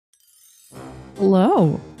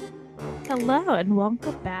Hello. Hello, and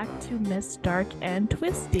welcome back to Miss Dark and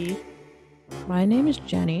Twisty. My name is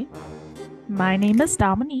Jenny, My name is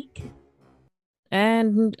Dominique.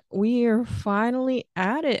 and we are finally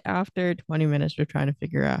at it after 20 minutes of trying to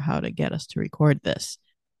figure out how to get us to record this.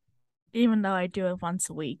 Even though I do it once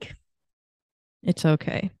a week, It's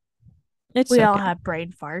okay. It's we all okay. have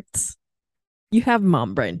brain farts. You have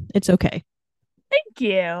mom brain. It's okay. Thank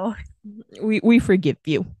you. We forgive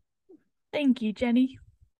you. Thank you, Jenny.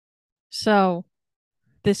 So,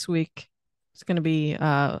 this week it's going to be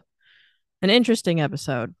an interesting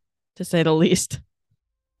episode to say the least.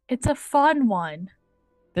 It's a fun one.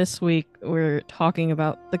 This week we're talking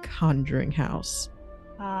about The Conjuring House.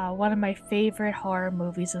 One of my favorite horror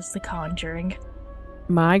movies is The Conjuring.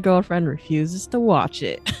 My girlfriend refuses to watch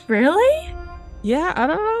it. Really? Yeah, I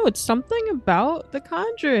don't know. It's something about The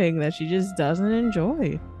Conjuring that she just doesn't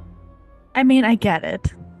enjoy. I mean, I get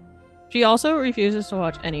it. She also refuses to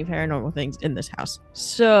watch any paranormal things in this house.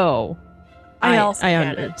 So I I also I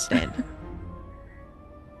get it. understand.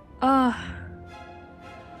 Uh,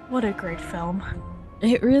 what a great film.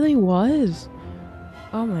 It really was.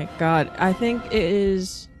 Oh my god. I think it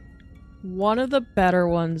is one of the better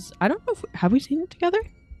ones. I don't know if have we seen it together?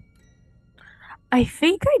 I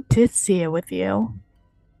think I did see it with you.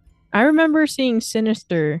 I remember seeing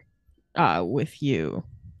Sinister with you.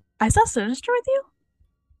 I saw Sinister with you?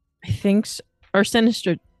 I think or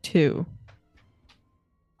Sinister 2.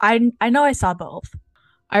 I know I saw both.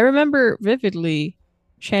 I remember vividly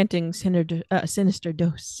chanting Sinister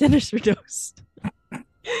Dose, Sinister Dose.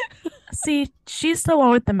 See, she's the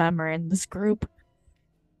one with the memory in this group.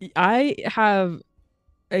 I have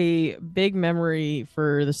a big memory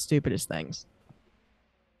for the stupidest things.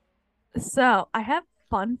 So I have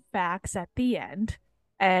fun facts at the end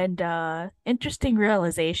and interesting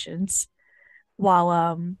realizations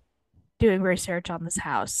while doing research on this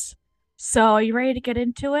house. So are you ready to get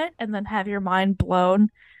into it and then have your mind blown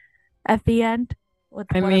at the end with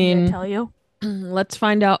I what I'm gonna mean, tell you? let's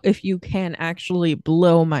find out if you can actually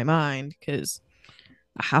blow my mind because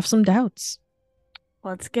I have some doubts.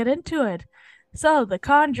 Let's get into it. So, the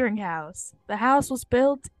Conjuring House. The house was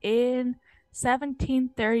built in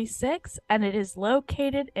 1736 and it is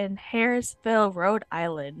located in Harrisville, Rhode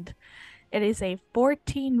Island. It is a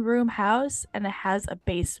 14-room house and it has a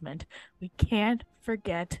basement. We can't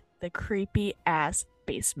forget the creepy ass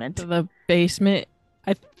basement. The basement,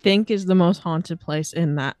 I think, is the most haunted place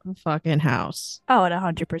in that fucking house. Oh, it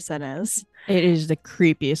 100% is. It is the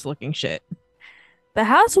creepiest looking shit. The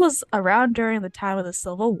house was around during the time of the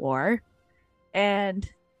Civil War, and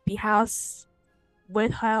the house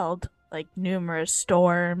withheld like numerous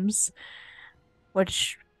storms,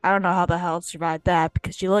 which I don't know how the hell it survived that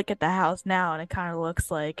because you look at the house now and it kind of looks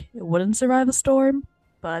like it wouldn't survive a storm,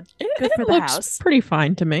 but good for It the looks house. pretty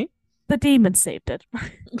fine to me. The demon saved it.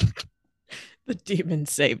 The demon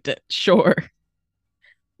saved it, sure.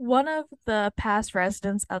 One of the past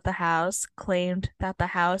residents of the house claimed that the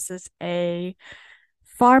house is a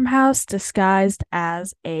farmhouse disguised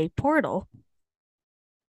as a portal.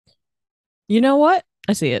 You know what?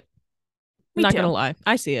 I see it. Me Not gonna too. lie,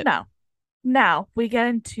 I see it. No. Now we get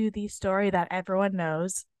into the story that everyone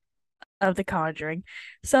knows of The Conjuring.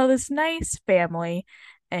 So, this nice family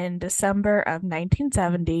in December of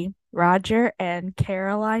 1970, Roger and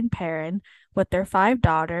Caroline Perrin, with their five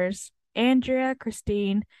daughters, Andrea,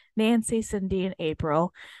 Christine, Nancy, Cindy, and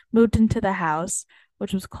April, moved into the house,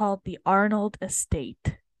 which was called the Arnold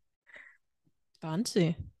Estate.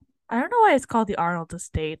 Fancy. I don't know why it's called the Arnold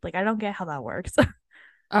Estate. Like, I don't get how that works.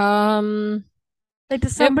 Um, Like,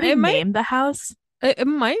 does it somebody it might name the house? it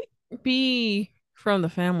might be from the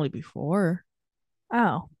family before.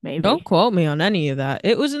 Oh, Don't maybe. quote me on any of that.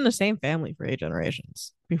 It was in the same family for 8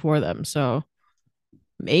 generations before them, so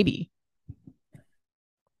maybe.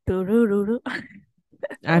 Doo doo doo doo.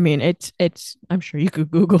 I mean, it's. I'm sure you could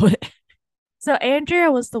Google it. So Andrea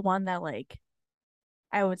was the one that like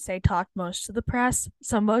I would say talked most to the press.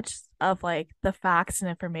 So most of like the facts and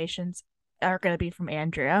informations are going to be from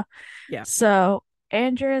Andrea. Yeah. So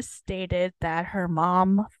Andrea stated that her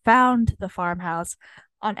mom found the farmhouse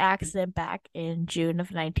on accident back in June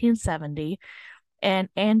of 1970, and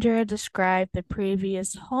Andrea described the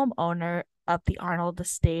previous homeowner of the Arnold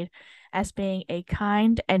estate as being a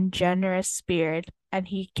kind and generous spirit, and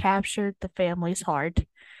he captured the family's heart.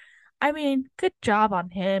 I mean, good job on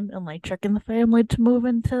him and like tricking the family to move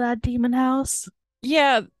into that demon house.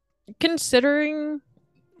 Yeah, considering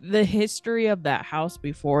the history of that house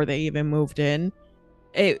before they even moved in,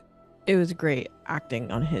 it it was great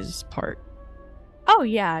acting on his part. Oh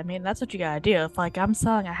yeah, I mean that's what you gotta do. If like I'm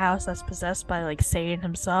selling a house that's possessed by like Satan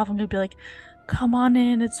himself, I'm gonna be like, come on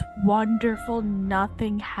in. It's wonderful.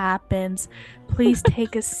 Nothing happens. Please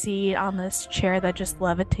take a seat on this chair that just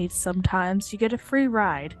levitates sometimes. You get a free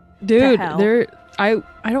ride to Dude, hell. I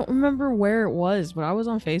don't remember where it was, but I was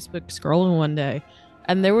on Facebook scrolling one day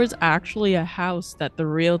and there was actually a house that the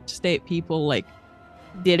real estate people like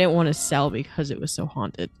didn't want to sell because it was so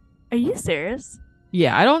haunted. Are you serious?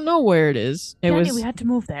 Yeah, I don't know where it is. It Jenny, we was had to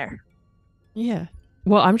move there. yeah.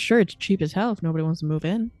 Well, I'm sure it's cheap as hell if nobody wants to move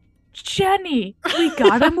in. Jenny, we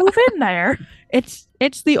gotta move in there. It's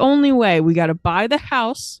the only way. We gotta buy the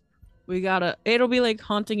house. We gotta it'll be like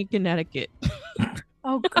haunting in Connecticut.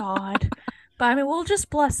 Oh, God. But I mean, we'll just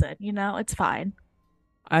bless it, it's fine.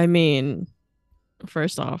 I mean,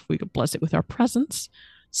 first off, we could bless it with our presence.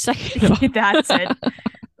 Second That's it.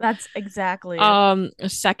 That's exactly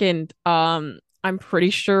it. second, I'm pretty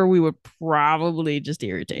sure we would probably just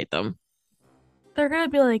irritate them. They're gonna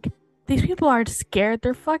be like, these people aren't scared.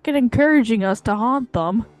 They're fucking encouraging us to haunt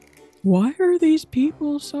them. Why are these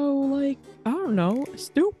people so like I don't know,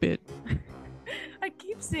 stupid? I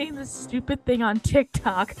keep seeing this stupid thing on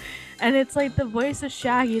TikTok, and it's like the voice of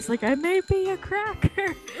Shaggy. It's like, I may be a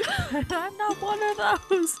cracker, but I'm not one of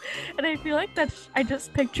those. And I feel like I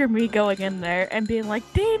just picture me going in there and being like,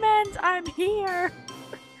 demons, I'm here.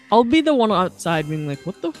 I'll be the one outside being like,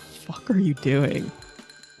 what the fuck are you doing?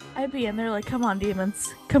 I'd be in there like, come on,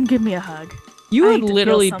 demons, come give me a hug. You I would need to feel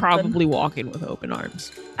literally something. probably walk in with open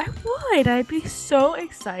arms. I would. I'd be so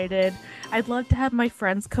excited. I'd love to have my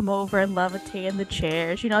friends come over and levitate in the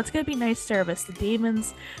chairs. It's gonna be nice service. The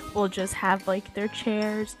demons will just have like their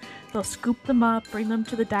chairs. They'll scoop them up, bring them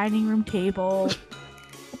to the dining room table.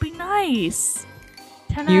 It'll be nice.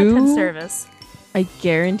 10 out of 10 You, service. I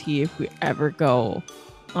guarantee if we ever go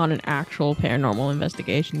on an actual paranormal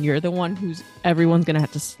investigation, you're the one who's everyone's gonna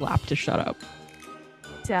have to slap to shut up.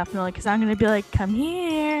 Definitely, because I'm gonna be like, come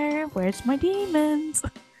here. Where's my demons?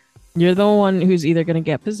 You're the one who's either gonna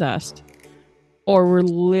get possessed or we're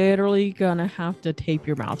literally gonna have to tape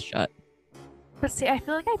your mouth shut. But see, I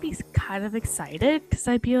feel like I'd be kind of excited because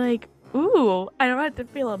I'd be like, ooh, I don't have to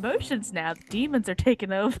feel emotions now. The demons are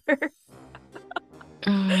taking over.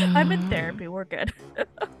 I'm in therapy. We're good.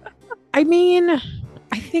 I mean,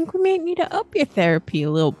 I think we may need to up your therapy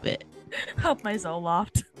a little bit. Up my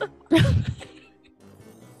Zoloft.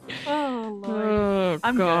 Oh, Lord. Oh,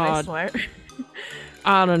 I'm good, I swear.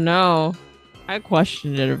 I don't know. I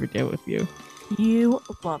question it every day with you. You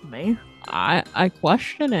love me. I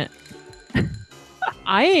question it.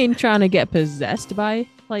 I ain't trying to get possessed by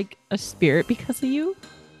like a spirit because of you.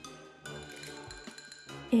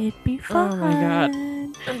 It'd be fun. Oh my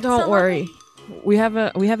god. Don't worry. We have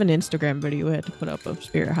an Instagram video we had to put up of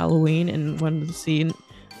Spirit Halloween, and one of the scene,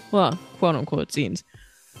 well, quote unquote scenes,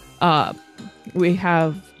 we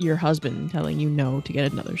have your husband telling you no to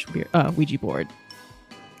get another Ouija board.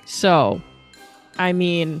 So, I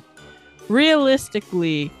mean,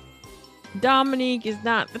 realistically, Dominique is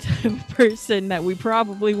not the type of person that we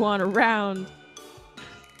probably want around.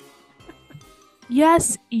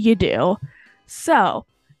 Yes, you do. So,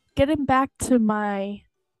 getting back to my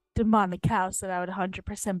demonic house that I would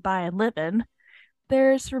 100% buy and live in,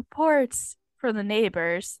 there's reports from the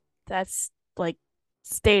neighbors that's like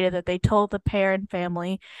stated that they told the parent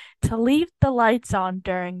family to leave the lights on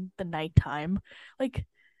during the nighttime. Like,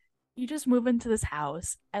 you just move into this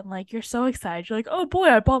house and like you're so excited. You're like, oh boy,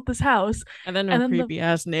 I bought this house. And then And our then creepy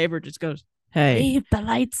ass neighbor just goes, hey, leave the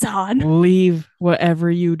lights on. leave whatever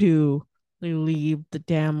you do. Leave the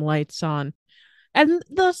damn lights on. And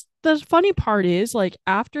the funny part is, like,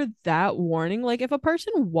 after that warning, like, if a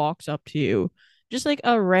person walks up to you, just like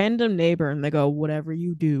a random neighbor, and they go, whatever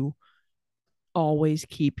you do, always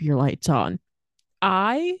keep your lights on.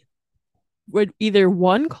 I would either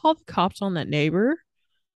one, call the cops on that neighbor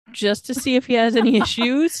just to see if he has any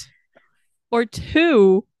issues, or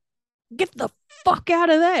two, get the fuck out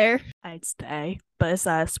of there. I'd stay, but is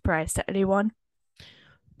that a surprise to anyone?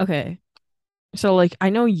 Okay. So, like, I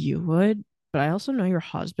know you would, but I also know your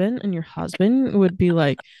husband, and your husband would be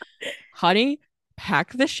like, honey,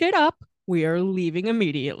 pack the shit up. We are leaving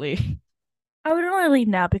immediately. I would only leave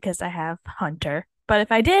now because I have Hunter. But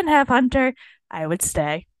if I didn't have Hunter, I would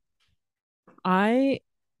stay. I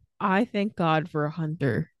I thank God for a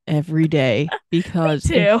Hunter every day Me because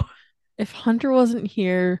too. if Hunter wasn't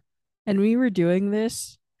here and we were doing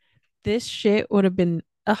this, this shit would have been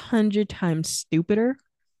 100 times stupider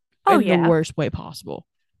Oh, in the yeah, worst way possible.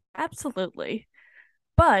 absolutely.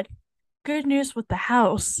 But good news with the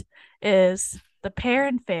house is the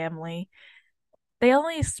parent family, they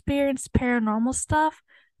only experienced paranormal stuff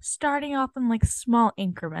starting off in like small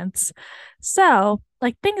increments. So,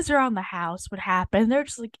 like things around the house would happen. They're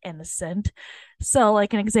just like innocent. So,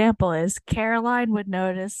 like an example is Caroline would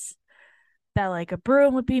notice that like a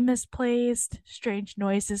broom would be misplaced, strange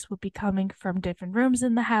noises would be coming from different rooms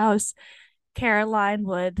in the house. Caroline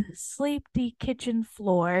would sweep the kitchen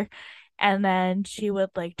floor and then she would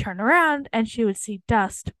like turn around and she would see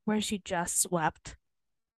dust where she just swept.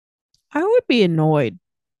 I would be annoyed.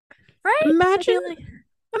 Right? I'd Imagine, be like,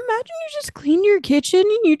 imagine you just clean your kitchen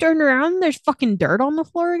and you turn around and there's fucking dirt on the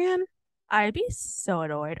floor again. I'd be so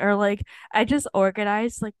annoyed. Or like I just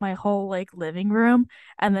organized like my whole like living room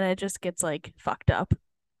and then it just gets like fucked up.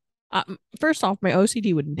 First off, my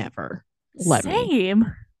OCD would never let me.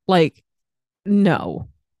 Same. Like, no.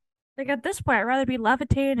 Like at this point, I'd rather be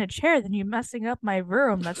levitating in a chair than you messing up my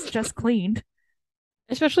room that's just cleaned.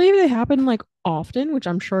 Especially if they happen like often, which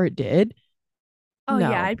I'm sure it did. Oh yeah,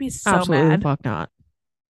 No, I'd be so absolutely the mad. fuck not.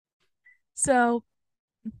 So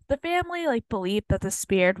the family like believed that the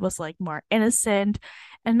spirit was like more innocent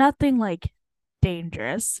and nothing like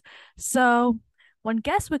dangerous. So when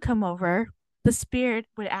guests would come over, the spirit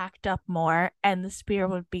would act up more and the spirit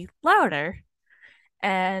would be louder.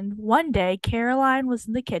 And one day, Caroline was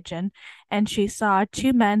in the kitchen and she saw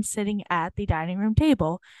two men sitting at the dining room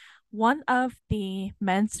table. One of the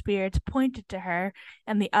men's spirits pointed to her,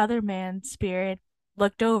 and the other man's spirit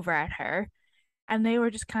looked over at her. And they were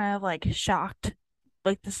just kind of like shocked.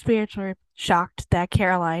 Like the spirits were shocked that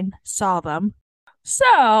Caroline saw them.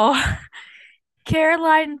 So,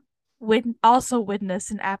 Caroline would also witness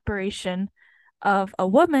an apparition of a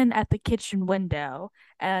woman at the kitchen window,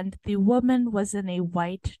 and the woman was in a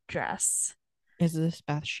white dress. Is this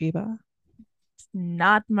Bathsheba?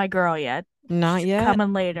 Not my girl yet. Not She's yet.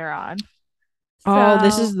 coming later on. Oh,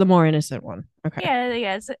 this So is the more innocent one. Okay.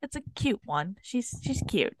 yeah, it's a cute one. She's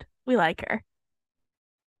cute. We like her.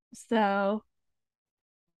 So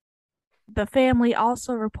the family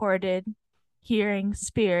also reported hearing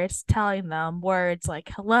spirits telling them words like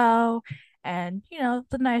hello and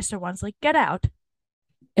the nicer ones like get out.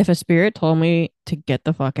 If a spirit told me to get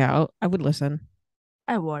the fuck out, I would listen.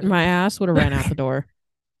 I My wouldn't. ass would have ran out the door.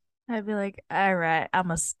 I'd be like, all right, I'm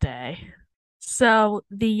gonna stay. So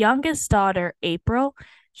the youngest daughter, April,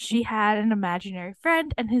 she had an imaginary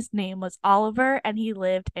friend, and his name was Oliver, and he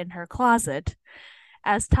lived in her closet.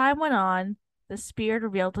 As time went on, the spirit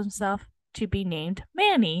revealed himself to be named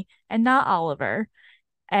Manny and not Oliver.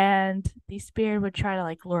 And the spirit would try to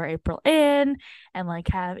like lure April in and like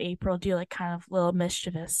have April do like kind of little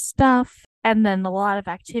mischievous stuff. And then a lot of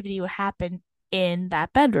activity would happen in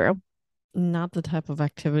that bedroom. Not the type of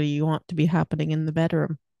activity you want to be happening in the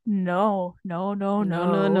bedroom. No, no, no, No,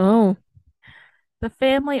 no, no. no. The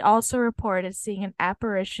family also reported seeing an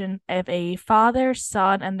apparition of a father,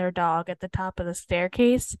 son, and their dog at the top of the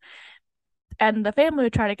staircase. And the family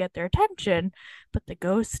would try to get their attention, but the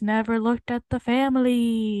ghost never looked at the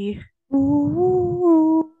family.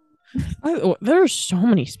 Ooh. There's so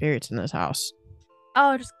many spirits in this house.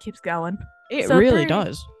 Oh, it just keeps going. It So really three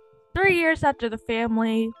does. 3 years after the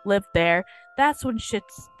family lived there, that's when shit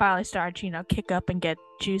finally started to, kick up and get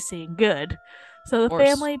juicy and good. So Of the course.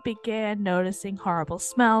 family began noticing horrible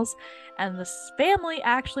smells, and the family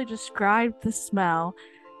actually described the smell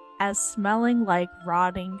as smelling like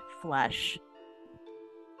rotting flesh.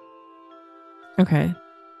 Okay.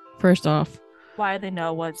 First off, Why do they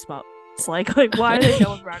know what it smells like? Like, why do they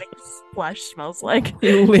know what rotting flesh smells like?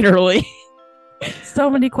 literally, So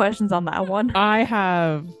many questions on that one. I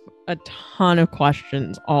have a ton of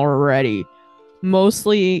questions already.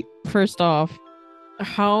 Mostly, first off,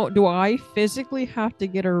 how do I physically have to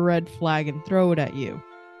get a red flag and throw it at you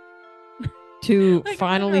to Like,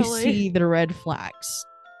 finally see literally. the red flags?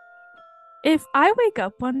 If I wake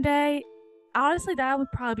up one day, honestly, that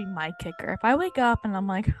would probably be my kicker. If I wake up and I'm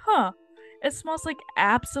like, huh, it smells like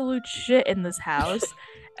absolute shit in this house.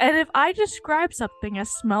 And if I describe something as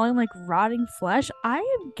smelling like rotting flesh, I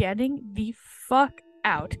am getting the fuck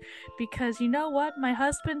out. Because you know what? My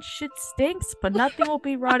husband's shit stinks, but nothing will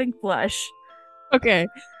be rotting flesh. Okay,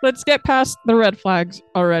 let's get past the red flags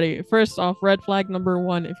already. First off, red flag number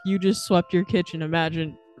one, if you just swept your kitchen,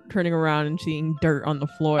 imagine turning around and seeing dirt on the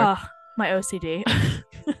floor. Ugh, my OCD.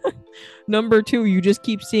 Number two, you just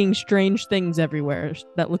keep seeing strange things everywhere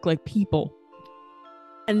that look like people.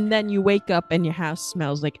 And then you wake up and your house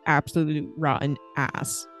smells like absolute rotten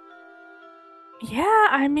ass. Yeah,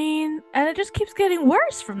 I mean, and it just keeps getting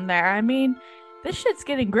worse from there. I mean, this shit's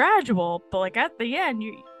getting gradual, but like at the end,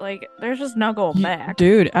 you like there's just no going back.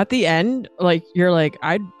 Dude, at the end, like you're like,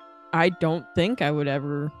 I don't think I would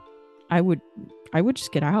ever I would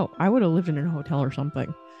just get out. I would have lived in a hotel or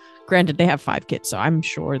something. Granted, they have 5 kids, so I'm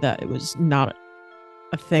sure that it was not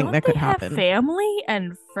a thing Don't that they could have happen. family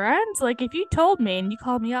and friends? Like, if you told me and you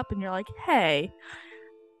called me up and you're like, hey,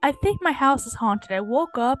 I think my house is haunted. I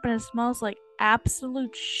woke up and it smells like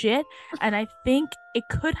absolute shit, and I think it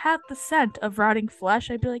could have the scent of rotting flesh.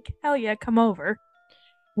 I'd be like, hell yeah, come over.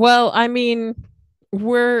 Well, I mean,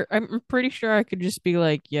 I'm pretty sure I could just be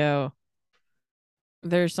like, yo,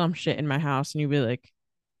 there's some shit in my house, and you'd be like,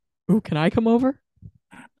 ooh, can I come over?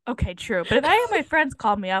 Okay, true. But if any of my friends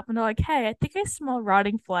called me up and they're like, hey, I think I smell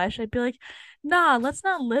rotting flesh, I'd be like, nah, let's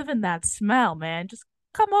not live in that smell, man. Just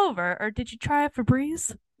come over. Or did you try a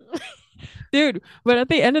Febreze? Dude, but at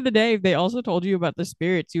the end of the day, if they also told you about the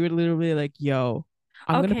spirits, you would literally be like, yo,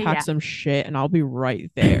 I'm gonna Okay, pack yeah. some shit and I'll be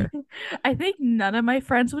right there. I think none of my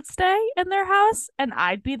friends would stay in their house and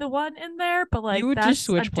I'd be the one in there, but You like would just that's a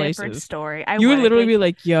switch different places. story. I You would would. I'd be literally be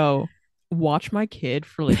like, like, yo, watch my kid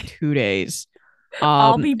for like 2 days.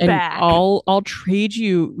 I'll be And back. I'll trade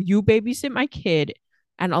you, you babysit my kid,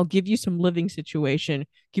 and I'll give you some living situation.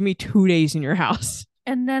 Give me 2 days in your house.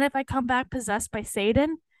 And then if I come back possessed by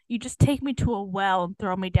Satan, you just take me to a well and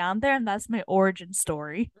throw me down there, and that's my origin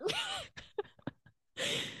story.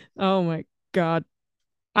 Oh my God.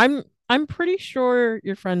 I'm pretty sure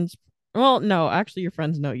your friends, well, no, actually your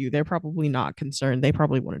friends know you. They're probably not concerned. They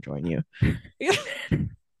probably want to join you.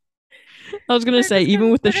 I was gonna say, even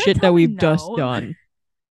with the they're gonna shit tell that me we've just no. done,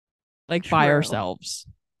 like by True. ourselves.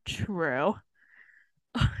 True.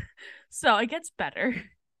 So it gets better.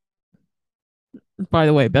 By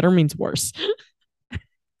the way, better means worse.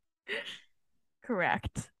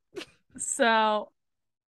 Correct. So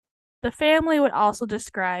the family would also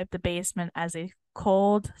describe the basement as a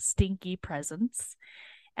cold, stinky presence.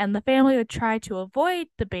 And the family would try to avoid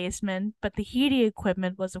the basement, but the heating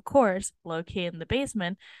equipment was, of course, located in the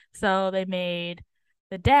basement. So they made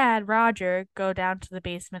the dad, Roger, go down to the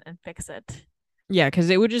basement and fix it. Yeah, because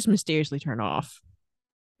it would just mysteriously turn off.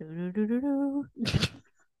 Doo-doo-doo-doo-doo.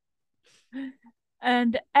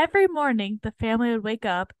 And every morning, the family would wake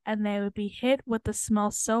up and they would be hit with the smell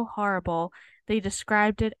so horrible, they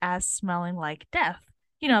described it as smelling like death.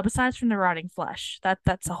 You know, besides from the rotting flesh,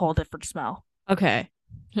 that's a whole different smell. Okay.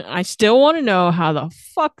 I still want to know how the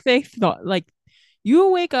fuck they thought. Like, you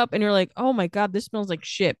wake up and you're like, oh my God, this smells like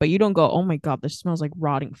shit. But you don't go, oh my God, this smells like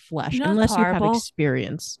rotting You flesh, know, it's unless you have horrible.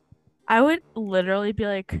 experience. I would literally be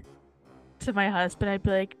like to my husband, I'd be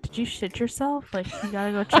like, "Did you shit yourself? Like, you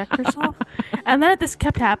gotta go check yourself." And then if this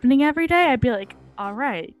kept happening every day, I'd be like, "All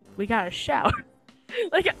right, we gotta shower."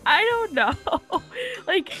 Like, I don't know.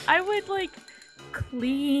 Like, I would like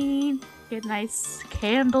clean, get nice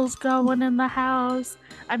candles going in the house.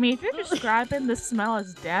 I mean, if you're describing the smell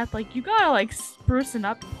as death, like you gotta like sprucing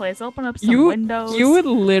up the place, open up some You windows. would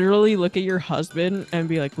literally look at your husband and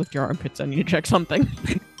be like, lift your armpits, I need to check something.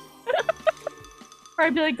 Or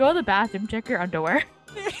I'd be like, go to the bathroom, check your underwear.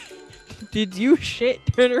 Did you shit?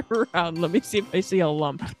 Turn around. Let me see if I see a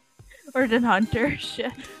lump. Or then Hunter,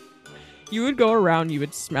 shit. You would go around, you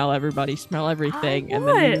would smell everybody, smell I everything, and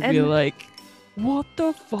then you would. would be And like, what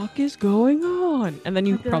the fuck is going on? And then I'd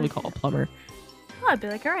you'd be probably like, call a plumber. oh, I'd be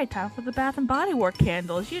like, all right, time for the Bath and Body Work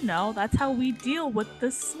candles. You know, that's how we deal with the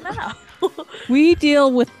smell. We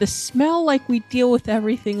deal with the smell like we deal with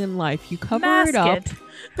everything in life. You cover it Mask up. it.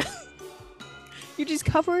 You just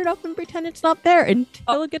cover it up and pretend it's not there Oh,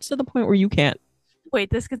 until it gets to the point where you can't.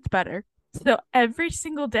 wait, this gets better. So every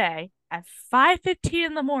single day at 5:15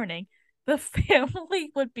 in the morning, the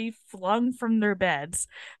family would be flung from their beds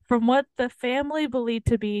from what the family believed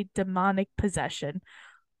to be demonic possession.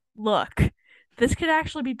 Look, this could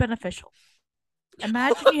actually be beneficial.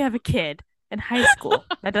 Imagine you have a kid in high school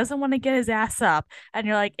that doesn't want to get his ass up, and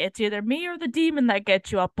you're like, it's either me or the demon that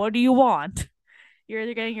gets you up. What do you want? You're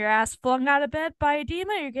either getting your ass flung out of bed by a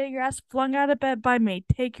demon or you're getting your ass flung out of bed by me.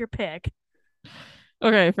 Take your pick.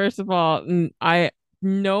 Okay, first of all, I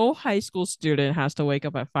no high school student has to wake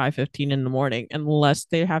up at 5:15 in the morning unless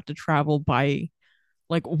they have to travel by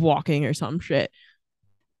like walking or some shit.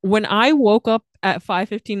 When I woke up at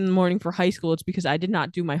 5:15 in the morning for high school, it's because I did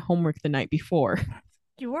not do my homework the night before.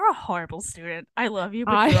 You are a horrible student. I love you,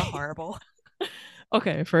 but you're I horrible.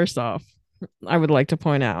 Okay, first off, I would like to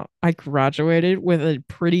point out I graduated with a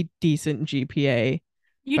pretty decent GPA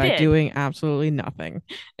You by did. doing absolutely nothing.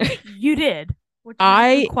 You did, which is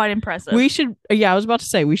actually I quite we impressive. should yeah, I was about to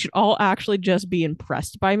say we should all actually just be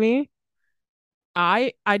impressed by me.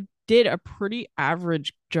 I did a pretty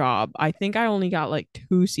average job. I think I only got like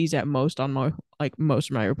 2 C's at most on my like most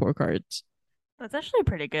of my report cards. That's actually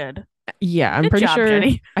pretty good. Yeah, I'm Good pretty job, sure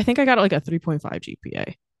Jenny. I think I got like a 3.5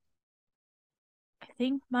 GPA. I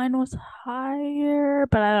think mine was higher,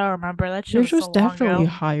 but I don't remember. That shit Yours was was so long definitely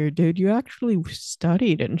ago. higher, dude. You actually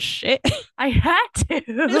studied and shit. I had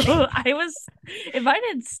to. I was, if I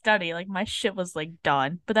didn't study, like my shit was like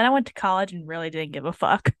done. But then I went to college and really didn't give a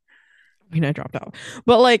fuck. I mean, I dropped out,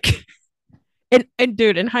 but like, and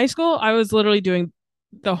dude, in high school, I was literally doing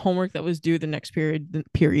the homework that was due the next period, the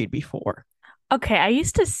period before. Okay, I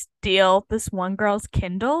used to steal this one girl's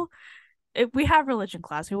Kindle. We have religion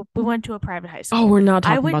class. We went to a private high Oh, school. we're not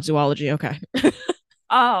I talking would. about zoology. Okay.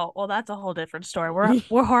 Oh, well, that's a whole different story.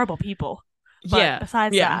 We're horrible people. But Yeah.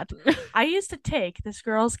 besides Yeah. that, I used to take this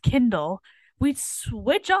girl's Kindle. We'd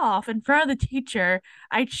switch off in front of the teacher.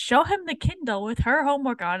 I'd show him the Kindle with her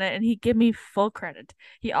homework on it, and he'd give me full credit.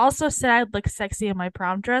 He also said I'd look sexy in my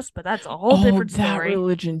prom dress, but that's a whole Oh, different that story.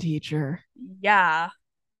 religion teacher. Yeah.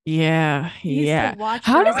 Yeah, He used to yeah. watch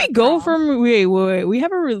How did girls we at go prom. from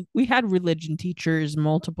we had religion teachers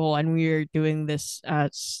multiple, and we are doing this a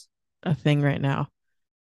thing right now.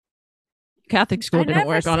 Catholic school I didn't never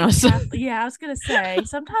work on said us. Catholic. Yeah, I was gonna say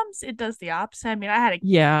sometimes it does the opposite. I mean, I had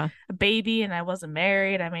Yeah, a baby and I wasn't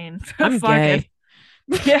married. I mean, I'm fuck it.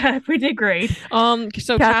 gay. Yeah, we did great. So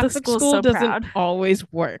Catholic Catholic school's school so doesn't proud.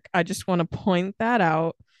 always work. I just want to point that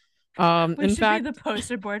out. We In should be the fact,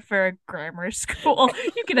 poster board for a grammar school.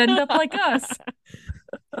 You could end up like us.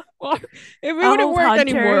 well, if it I'll wouldn't hold work Hunter.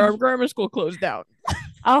 anymore, our grammar school closed down.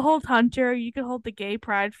 I'll hold Hunter. You can hold the gay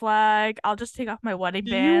pride flag. I'll just take off my wedding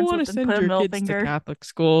You bands want to with and send put a your middle kids to finger. Catholic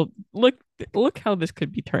school? Look how this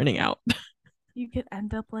could be turning out. You could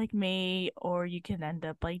end up like me, or you can end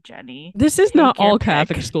up like Jenny. This is not Take your all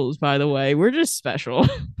Catholic pick. schools, by the way. We're just special.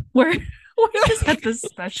 We're just at this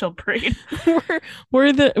special breed.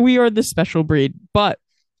 We are the special breed, but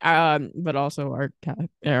also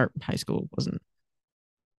our high school wasn't.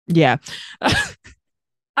 Yeah. I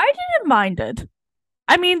didn't mind it.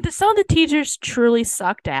 I mean, some of the teachers truly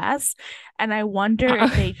sucked ass, and I wonder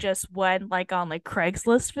if they just went like on like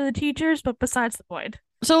Craigslist for the teachers. But besides the point.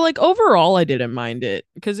 So like overall, I didn't mind it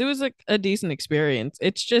because it was like a decent experience.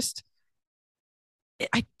 It's just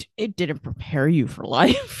I it didn't prepare you for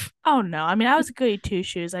life. Oh no, I mean I was a goody two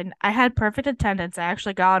shoes. I had perfect attendance. I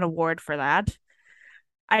actually got an award for that.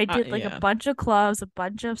 I did like a Yeah. bunch of clubs, a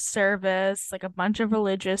bunch of service, like a bunch of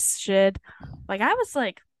religious shit. Like I was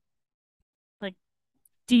like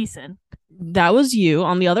decent. That was you.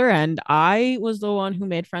 On the other end, I was the one who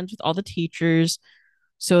made friends with all the teachers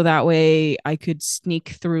so that way I could sneak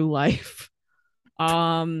through life.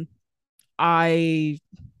 Um I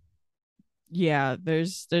yeah,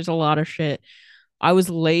 there's a lot of shit. I was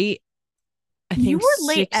late, I You think were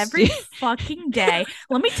late 60. every fucking day.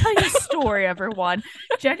 Let me tell you a story, everyone.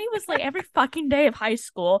 Jenny was late every fucking day of high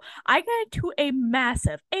school. I got into a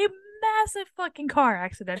massive fucking car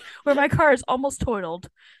accident where my car is almost totaled.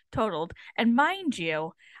 And mind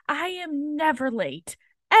you, I am never late,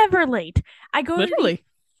 ever late. I go to the Literally.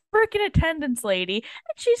 freaking attendance lady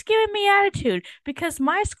and she's giving me attitude because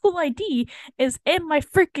my school ID is in my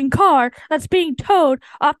freaking car that's being towed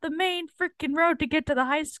off the main freaking road to get to the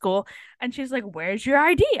high school. And she's like, "Where's your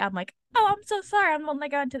ID?" I'm like, "Oh, I'm so sorry. I'm the one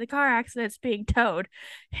that got into the car accident. It's being towed."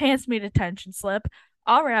 Hands me a detention slip.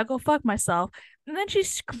 All right, I'll go fuck myself. And then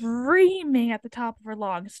she's screaming at the top of her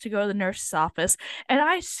lungs to go to the nurse's office. And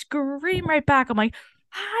I scream right back. I'm like,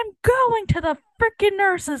 "I'm going to the freaking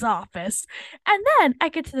nurse's office." And then I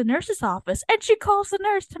get to the nurse's office and she calls the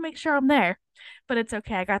nurse to make sure I'm there. But it's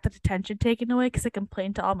okay. I got the detention taken away because I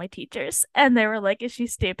complained to all my teachers. And they were like, "Is she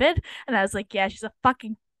stupid?" And I was like, "Yeah, she's a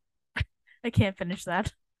fucking." I can't finish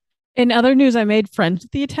that. In other news, I made friends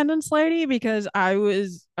with the attendance lady because I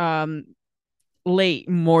was late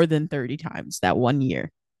more than 30 times that one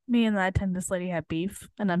year. Me and that attendance lady had beef,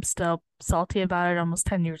 and I'm still salty about it almost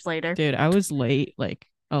 10 years later. Dude, I was late like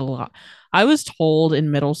a lot. I was told in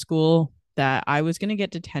middle school that I was going to get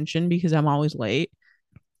detention because I'm always late.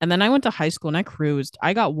 And then I went to high school and I cruised.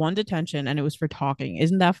 I got one detention and it was for talking.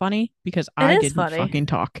 Isn't that funny? Because It I is didn't funny. fucking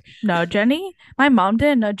talk. No, Jenny, my mom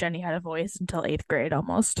didn't know Jenny had a voice until eighth grade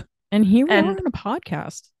almost. And here we are And on a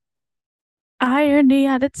podcast. irony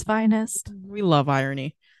at its finest. We love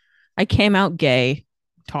irony. I came out gay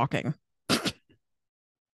talking.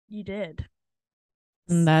 You did.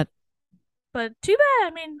 And that But too bad.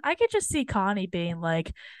 I mean, I could just see Connie being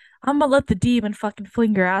like, "I'm gonna let the demon fucking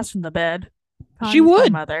fling your ass from the bed." she Connie's my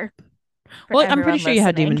would. mother. For Well, I'm pretty everyone sure you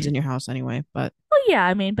had demons listening. in your house anyway, but Well, yeah,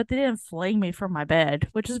 I mean, but they didn't fling me from my bed,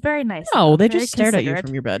 which is very nice of no, them. they Very just stared at you from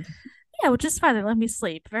considerate. your bed. Yeah, which is fine. They let me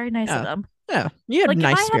sleep. Very nice of Yeah. them. Yeah. You had Like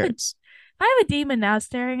nice spirits. if I have a demon now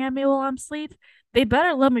staring at me while I'm asleep, they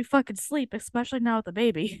better let me fucking sleep, especially now with the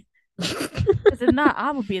baby. Because if not,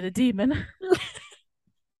 I'm gonna be the demon.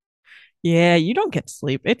 Yeah, you don't get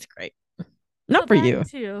sleep. It's great. So Not for back you.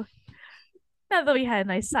 to now that we had a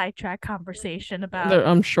nice sidetrack conversation about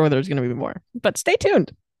I'm sure there's going to be more, but stay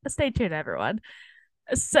tuned. stay tuned, everyone.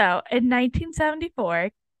 So in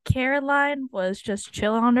 1974, Caroline was just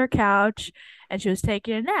chilling on her couch and she was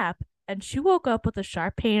taking a nap. And she woke up with a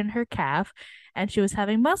sharp pain in her calf and she was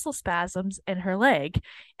having muscle spasms in her leg.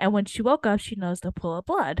 And when she woke up, she noticed a pool of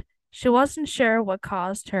blood. She wasn't sure what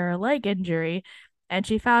caused her leg injury and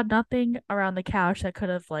she found nothing around the couch that could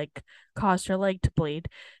have like caused her leg to bleed.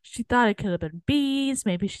 She thought it could have been bees,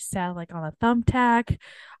 maybe she sat like on a thumbtack.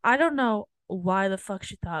 I don't know why the fuck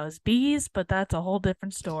she thought it was bees, but that's a whole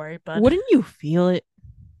different story. But Wouldn't you feel it?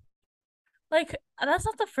 like, that's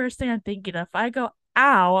not the first thing I'm thinking of. If I go,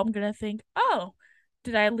 ow, I'm gonna think, oh,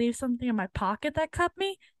 did I leave something in my pocket that cut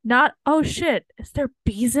me? Not, oh shit, is there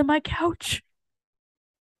bees in my couch?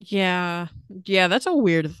 Yeah. Yeah, that's a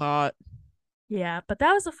weird thought. Yeah, but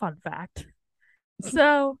that was a fun fact.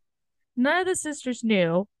 So, none of the sisters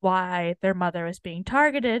knew why their mother was being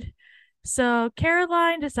targeted. So,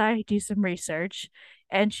 Caroline decided to do some research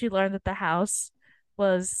and she learned that the house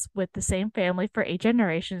was with the same family for 8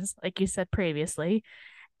 generations, like you said previously,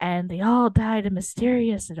 and they all died in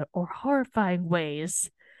mysterious or horrifying ways.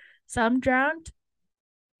 Some drowned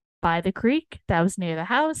by the creek that was near the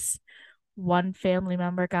house. One family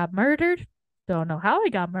member got murdered. Don't know how he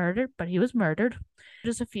got murdered, but he was murdered.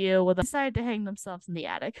 Just a few with decided to hang themselves in the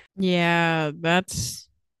attic. Yeah, that's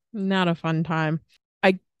not a fun time.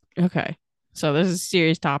 I okay. So this is a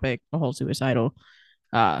serious topic, the whole suicidal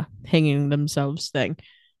hanging themselves thing.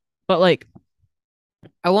 But like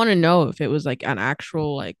I want to know if it was like an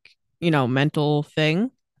actual like, mental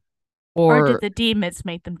thing Or did or the demons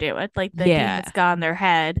make them do it? Like the yeah. demons got in their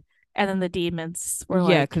head, and then the demons were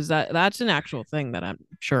Yeah, like, cuz that's an actual thing that I'm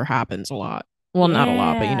sure happens a lot. Well, not a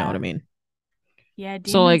lot, but you know what I "Yeah, mean. yeah,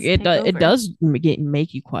 So like demons it take it over." does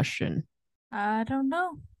make you question. I don't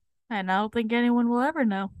know, and I don't think anyone will ever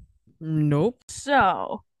know. Nope.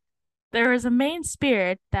 So there was a main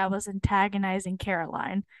spirit that was antagonizing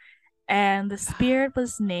Caroline, and the spirit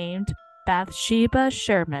was named Bathsheba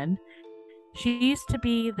Sherman. She used to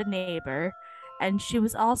be the neighbor, and she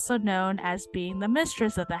was also known as being the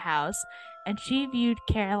mistress of the house. And she viewed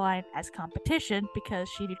Caroline as competition because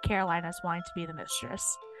she viewed Caroline as wanting to be the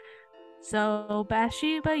mistress. So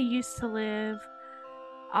Bathsheba used to live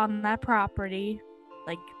on that property,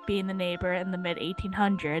 like being the neighbor in the mid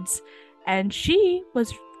 1800s, and she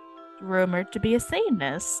was rumored to be a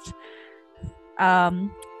Satanist.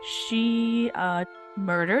 Um, she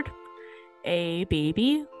murdered a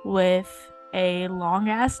baby with a long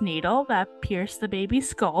ass needle that pierced the baby's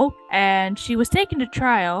skull, and she was taken to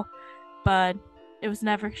trial, but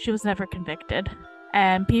she was never convicted.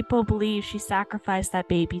 And people believe she sacrificed that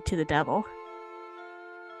baby to the devil.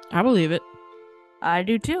 I believe it. I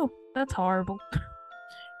do too. That's horrible.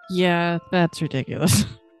 Yeah, that's ridiculous.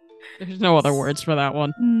 There's no other words for that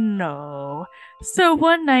one. No. So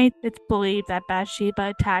one night, it's believed that Bathsheba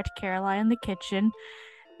attacked Caroline in the kitchen,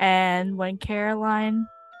 and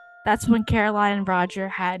that's when Caroline and Roger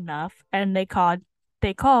had enough, and they called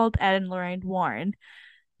Ed and Lorraine Warren.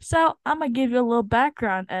 So I'm gonna give you a little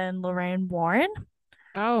background on Lorraine Warren.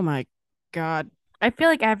 Oh my god. I feel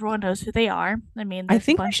like everyone knows who they are. I mean, I there's a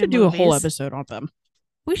think we bunch of should do a whole movies. episode on them.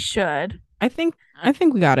 We should, I think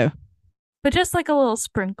we got to. but just like a little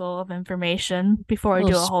sprinkle of information before A we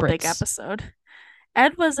little do a whole big spritz. episode.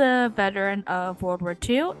 Ed was a veteran of World War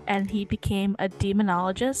II and he became a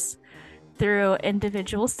demonologist through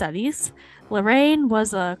individual studies. Lorraine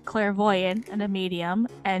was a clairvoyant and a medium,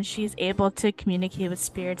 and she's able to communicate with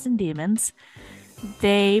spirits and demons.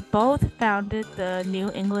 They both founded the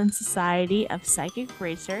New England Society of Psychic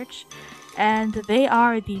Research, and they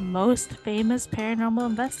are the most famous paranormal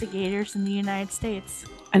investigators in the United States.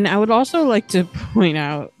 And I would also like to point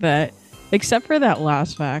out that except for that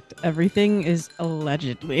last fact, everything is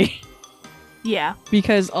allegedly Yeah,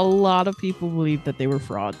 because a lot of people believe that they were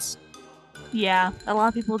frauds. yeah, a lot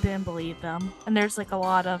of people didn't believe them, and there's like a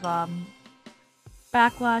lot of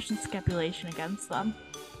backlash and speculation against them.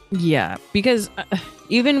 Yeah, because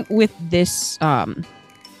even with this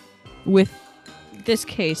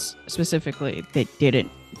case specifically, they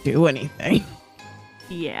didn't do anything.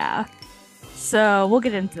 Yeah. So we'll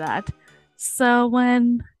get into that. So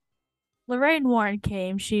when Lorraine Warren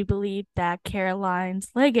came, she believed that Caroline's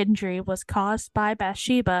leg injury was caused by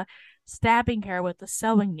Bathsheba stabbing her with a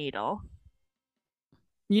sewing needle.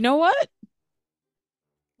 You know what?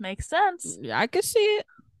 Makes sense. Yeah, I could see it.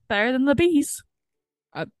 Better than the bees.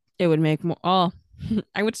 Uh, it would make more. Oh,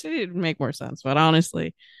 I would say it would make more sense, but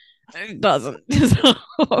honestly, it doesn't.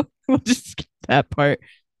 So we'll just skip that part.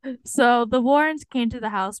 So the Warrens came to the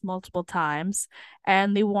house multiple times,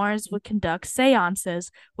 and the Warrens would conduct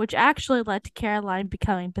seances, which actually led to Caroline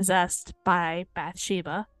becoming possessed by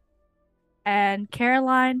Bathsheba. And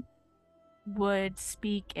Caroline would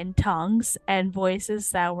speak in tongues and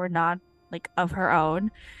voices that were not like of her own.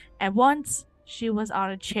 And once she was on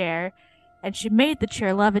a chair and she made the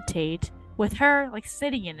chair levitate with her like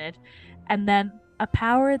sitting in it, and then a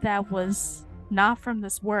power that was not from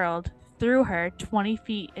this world threw her 20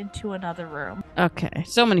 feet into another room. Okay,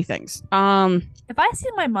 so many things. If I see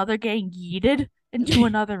my mother getting yeeted into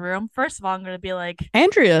another room, first of all, I'm going to be like,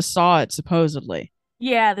 Andrea saw it supposedly.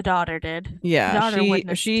 yeah, the daughter did. The Yeah, daughter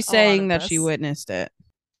witnessed she's a lot saying of that she this. witnessed it.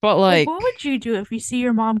 But Like, like, what would you do if you see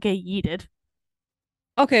your mom get yeeted?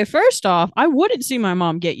 okay, first off, I wouldn't see my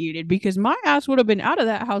mom get yeeted because my ass would have been out of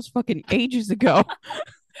that house fucking ages ago.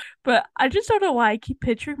 But I just don't know why I keep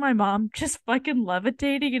picturing my mom just fucking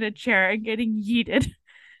levitating in a chair and getting yeeted.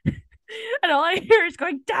 And all I hear is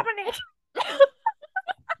going, Dominic!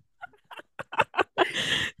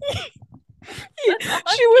 That's all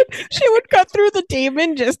I'm keeping. She would cut through the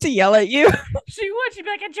demon just to yell at you. She would. She'd be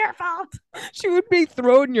like, it's your fault. She would be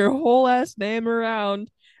throwing your whole ass name around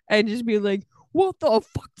and just be like, "What the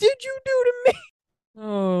fuck did you do to me?"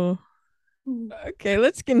 Oh, okay,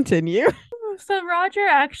 let's continue. So Roger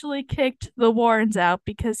actually kicked the Warrens out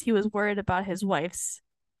because he was worried about his wife's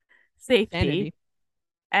safety Sanity.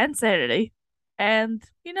 and sanity. And,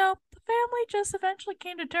 the family just eventually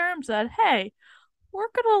came to terms that, hey, we're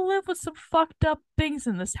gonna live with some fucked up things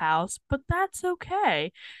in this house, but that's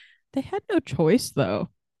okay. They had no choice though.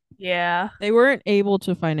 Yeah. They weren't able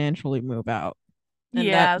to financially move out. And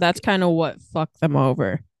Yeah. that's kind of what fucked them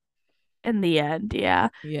over. In the end, yeah.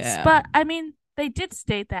 Yeah. But I mean, they did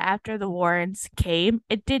state that after the Warrens came,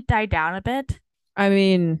 it did die down a bit. I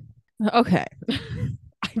mean, okay.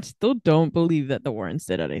 I still don't believe that the Warrens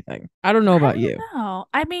did anything. I don't know I about don't you. know.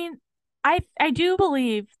 I mean, I do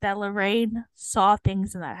believe that Lorraine saw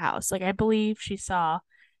things in that house. Like I believe she saw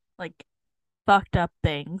like fucked up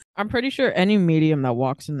things. I'm pretty sure any medium that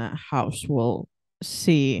walks in that house will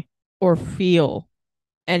see or feel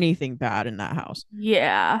anything bad in that house.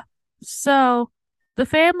 Yeah. So the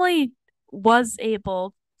family was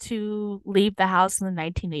able to leave the house in the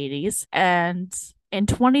 1980s. And in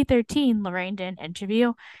 2013, Lorraine did an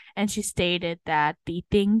interview and she stated that the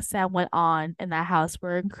things that went on in that house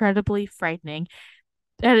were incredibly frightening.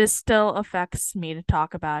 And it still affects me to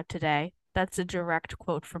talk about it today. That's a direct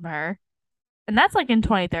quote from her. And that's like in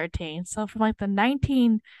 2013. So from like the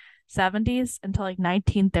 1970s until like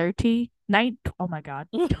 1930, oh my God,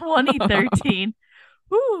 2013.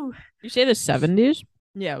 Woo. You say the 70s?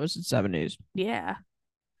 Yeah, it was the 70s. Yeah.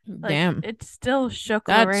 Like Damn. it still shook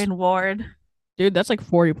That's, Lorraine Ward. dude, that's like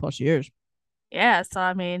 40 plus years. Yeah, so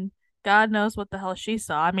I mean, God knows what the hell she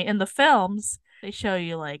saw. I mean, in the films, they show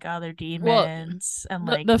you like other Well, demons and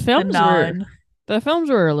the like the films were nun.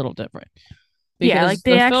 a little different Yeah, like because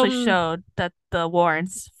they the actually film, showed that the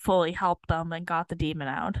Warrens fully helped them and got the demon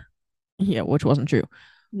out. yeah, which wasn't true.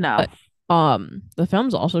 No. But the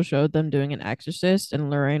films also showed them doing an exorcist, and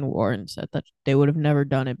Lorraine Warren said that they would have never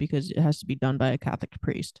done it because it has to be done by a Catholic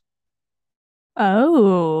priest.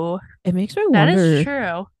 Oh, It makes me that is wonder.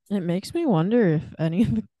 true. It makes me wonder if any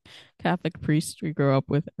of the Catholic priests we grew up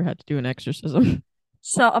with ever had to do an exorcism.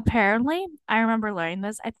 So apparently, I remember learning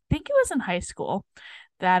this. I think it was in high school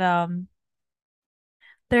that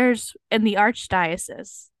there's in the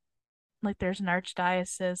archdiocese, like there's an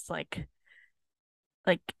archdiocese like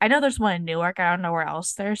I know there's one in Newark. I don't know where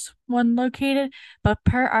else there's one located, but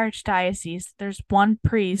per archdiocese, there's one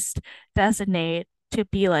priest designated to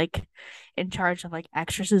be like in charge of like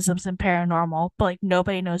exorcisms and paranormal, but like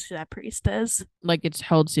nobody knows who that priest is. Like it's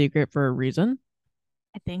held secret for a reason.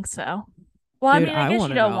 I think so. Well, I Dude, mean, I I guess want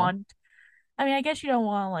you to don't know. want. I mean, I guess you don't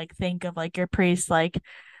want to like think of like your priest like,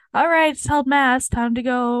 all right, it's held mass, time to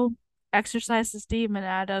go exorcise this demon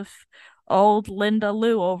out of old Linda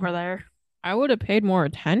Lou over there. I would have paid more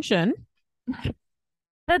attention.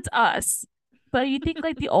 That's us. But you think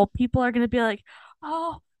like the old people are gonna be like,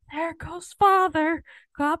 oh, there goes father.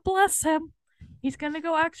 God bless him. He's gonna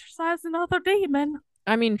go exorcise another demon.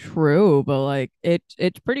 I mean, true, but like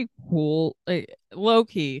it's pretty cool. Like, low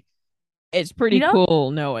key, it's You pretty know,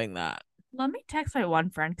 cool knowing that. let me text my one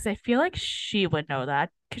friend because I feel like she would know that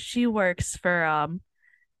because she works for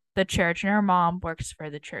the church and her mom works for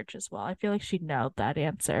the church as well. I feel like she'd know that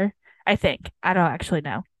answer. I think. I don't actually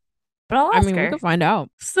know. But I'll I ask mean, we her. could find out.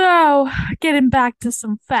 So, getting back to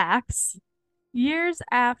some facts, years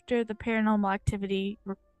after the paranormal activity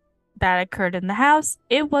that occurred in the house,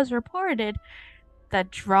 it was reported that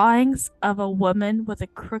drawings of a woman with a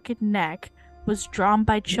crooked neck was drawn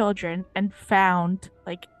by children and found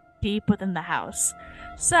like deep within the house.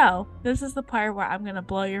 So, this is the part where I'm gonna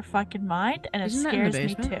blow your fucking mind, and it Isn't that in the scares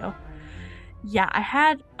me basement? too. Yeah, I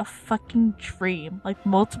had a fucking dream, like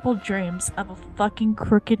multiple dreams of a fucking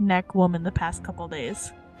crooked neck woman the past couple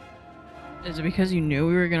days. Is it because you knew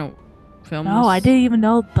we were gonna film No, I this? didn't even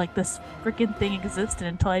know like this freaking thing existed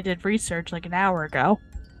until I did research like an hour ago.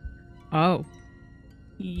 Oh,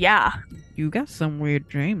 Yeah. you got some weird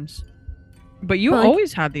dreams. But you But like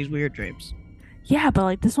always had these weird dreams. yeah, but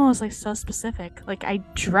like this one was like so specific. Like I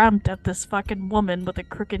dreamt of this fucking woman with a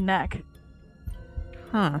crooked neck.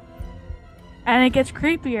 Huh. And it gets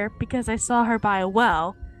creepier because I saw her by a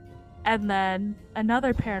well, and then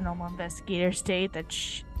another paranormal investigator stated that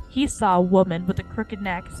he saw a woman with a crooked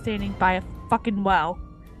neck standing by a fucking well.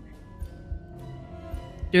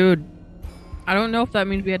 Dude, I don't know if that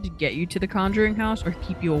means we had to get you to the Conjuring house or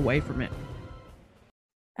keep you away from it.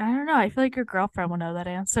 I don't know. I feel like your girlfriend will know that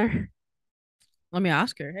answer. Let me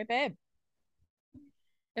ask her. Hey, babe.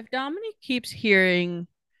 If Dominic keeps having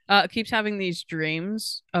these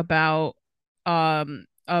dreams about a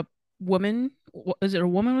woman, is it a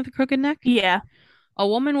woman with a crooked neck? Yeah. A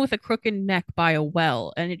woman with a crooked neck by a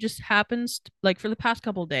well, and it just happens like for the past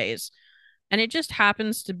couple days, and it just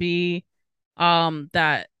happens to be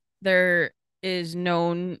that there is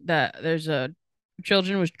known that there's a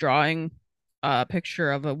children was drawing a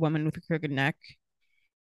picture of a woman with a crooked neck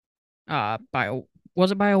by a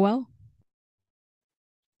was it by a well?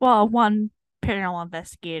 Well, one paranormal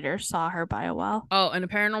investigator saw her by a well. Oh, and a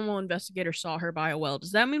paranormal investigator saw her by a well.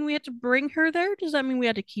 Does that mean we had to bring her there? Does that mean we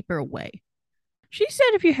had to keep her away? She said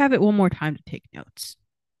if you have it one more time to take notes.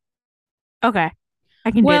 Okay.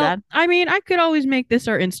 I can do Well, that. I mean, I could always make this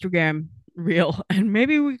our Instagram reel and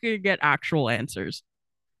maybe we could get actual answers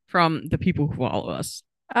from the people who follow us.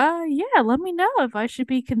 Yeah, let me know if I should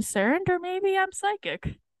be concerned or maybe I'm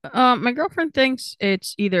psychic. My girlfriend thinks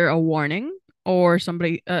it's either a warning or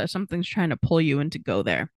something's trying to pull you in to go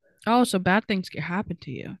there. Oh, so bad things can happen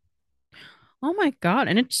to you. Oh my God.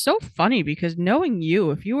 And it's so funny because knowing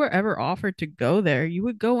you, if you were ever offered to go there, you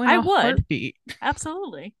would go in I a would. heartbeat.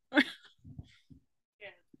 Absolutely.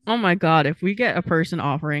 Oh my God. If we get a person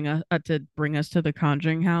offering to bring us to the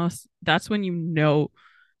Conjuring house, that's when you know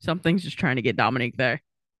something's just trying to get Dominique there.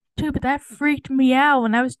 Dude, but that freaked me out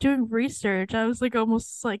when I was doing research. I was like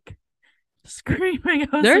almost like screaming.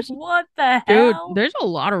 I was like, There's, what the dude, hell? there's a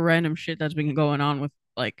lot of random shit that's been going on with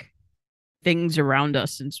like things around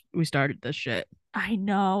us since we started this shit. I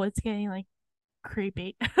know it's getting like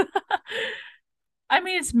creepy. I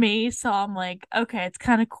mean, it's me, so I'm like, okay, it's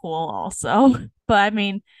kind of cool also. But I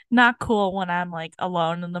mean, not cool when I'm like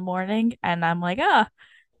alone in the morning and I'm like, ah,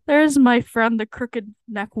 there's my friend, the crooked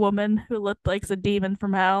neck woman who looked like a demon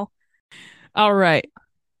from hell. All right.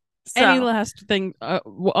 Any So, last thing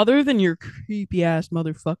other than your creepy ass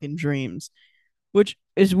motherfucking dreams, which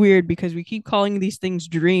is weird because we keep calling these things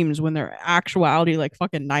dreams when they're actuality like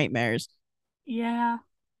fucking nightmares. yeah.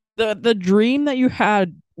 The dream that you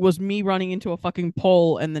had was me running into a fucking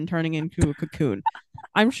pole and then turning into a cocoon.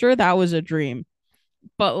 I'm sure that was a dream,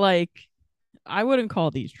 but like I wouldn't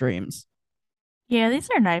call these dreams. Yeah, these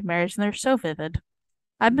are nightmares and they're so vivid.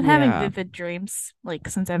 I've been having Yeah. vivid dreams like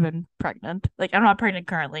since I've been pregnant. Like I'm not pregnant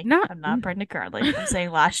currently. Not I'm not pregnant currently. I'm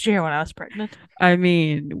saying last year when I was pregnant. I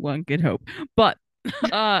mean, one could hope. But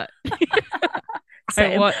uh I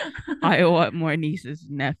Same. want I want more nieces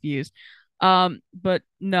and nephews. But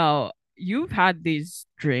no, you've had these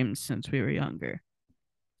dreams since we were younger.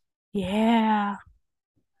 Yeah.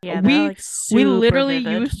 Yeah, they're We like we super literally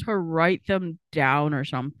vivid. used to write them down or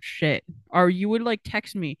some shit. Or you would like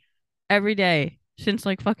text me every day since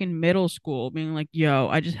like fucking middle school, being like, "Yo,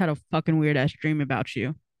 I just had a fucking weird ass dream about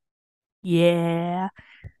you." Yeah.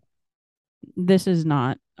 This is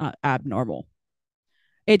not abnormal.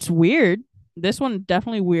 It's weird. This one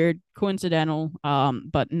definitely weird, coincidental.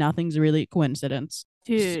 But nothing's really coincidence.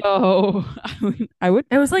 Dude, So I would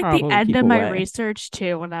it was like the probably end keep of my away. research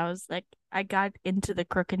too when I was like I got into the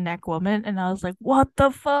crooked neck woman and I was like, what the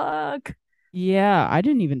fuck? Yeah, I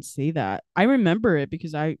didn't even see that. I remember it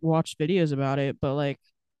because I watched videos about it, but like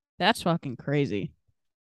that's fucking crazy.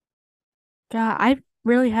 God, I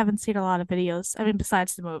really haven't seen a lot of videos. I mean,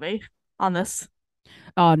 besides the movie on this.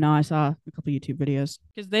 Oh no, I saw a couple YouTube videos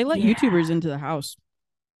because they let YouTubers Yeah. into the house.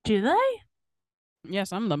 Do they? Yeah,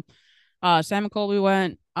 some of them. Sam and Colby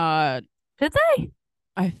went. Did they?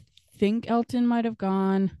 I think Elton might have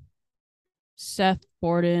gone. Seth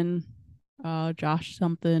Borden, Josh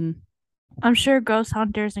something. I'm sure Ghost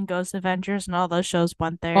Hunters and Ghost Avengers and all those shows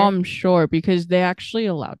went there. I'm sure because they actually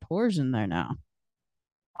allow tours in there now.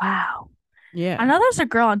 Wow. Yeah. I know there's a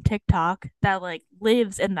girl on TikTok that like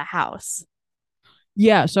lives in the house.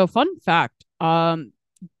 Yeah, so fun fact,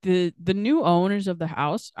 the new owners of the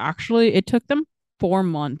house, actually it took them 4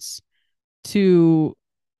 months to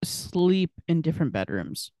sleep in different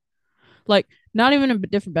bedrooms. Like not even in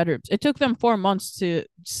different bedrooms. It took them 4 months to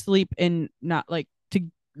sleep in, not like to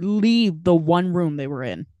leave the one room they were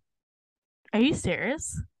in. Are you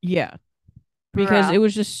serious? Yeah, because it Bruh.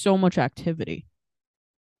 was just so much activity.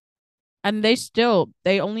 And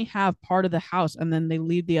they only have part of the house and then they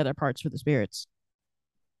leave the other parts for the spirits.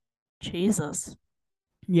 Jesus.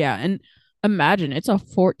 Yeah, and imagine it's a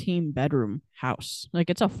 14 bedroom house. Like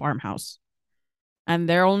it's a farmhouse. And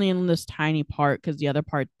they're only in this tiny part because the other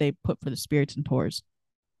part they put for the spirits and tours.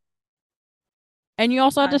 And you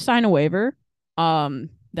also had I to sign a waiver.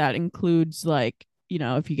 That includes like,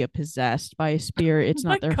 if you get possessed by a spirit, oh it's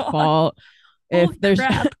my not their god. fault. If Holy there's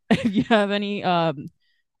crap. if you have any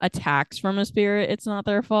attacks from a spirit, it's not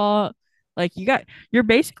their fault. Like you're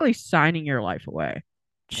basically signing your life away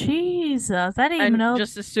Jesus. I didn't even and know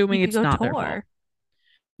just you assuming could it's go not their fault. tour.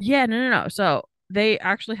 Yeah, no, no, no. So they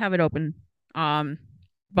actually have it open. Um,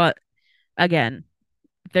 but again,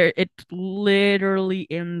 it's literally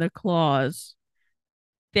in the clause.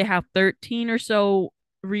 They have 13 or so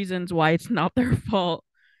reasons why it's not their fault.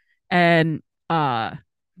 And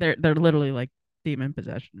they're literally like demon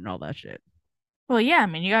possession and all that shit. Well, yeah, I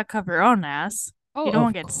mean, you gotta cover your own ass. Oh, You don't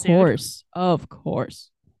want of to get sued. course. Of course.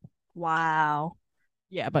 Wow.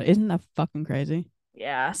 Yeah, but isn't that fucking crazy?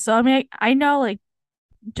 Yeah. So, I mean, I know, like,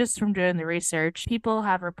 just from doing the research, people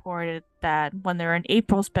have reported that when they're in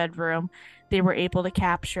April's bedroom, they were able to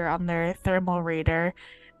capture on their thermal reader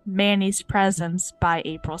Manny's presence by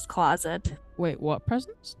April's closet. Wait, what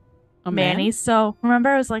presents? A man? Manny. So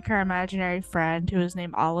remember, it was like her imaginary friend who was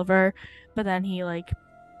named Oliver, but then he like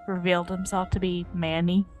revealed himself to be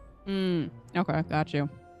Manny. Okay, got you.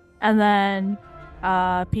 And then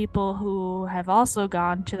people who have also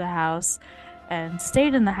gone to the house and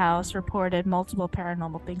stayed in the house reported multiple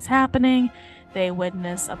paranormal things happening. They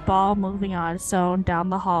witnessed a ball moving on its own down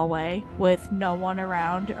the hallway with no one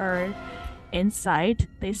around or in sight.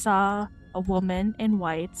 They saw a woman in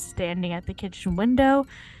white standing at the kitchen window.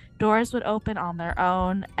 Doors would open on their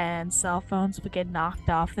own, and cell phones would get knocked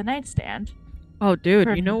off the nightstand. Oh, dude,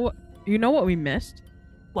 For you know what we missed?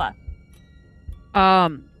 what?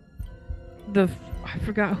 Um, I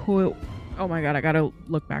forgot who it. Oh my god, I gotta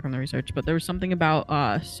look back on the research, but there was something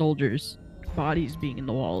about soldiers' bodies being in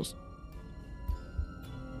the walls.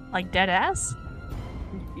 Like dead ass?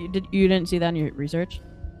 You didn't see that in your research?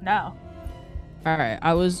 No. All right,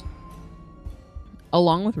 I was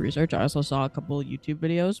along with research. I also saw a couple of YouTube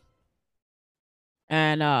videos,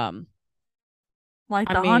 and Like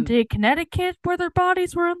I the mean, haunted Connecticut where their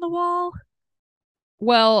bodies were on the wall?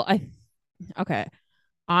 well, okay.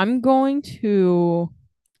 I'm going to,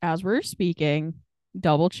 as we're speaking,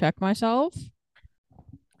 double check myself.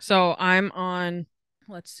 So I'm on,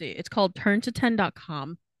 let's see, it's called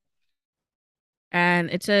turnto10.com. And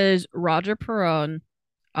it says Roger Perron,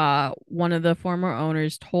 one of the former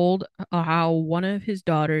owners, told how one of his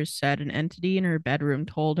daughters said an entity in her bedroom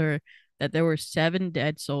told her that there were 7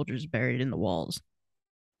 dead soldiers buried in the walls.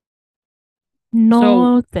 So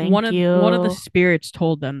No, one thank of one of the you. spirits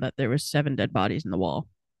told them that there was 7 dead bodies in the wall.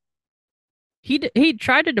 He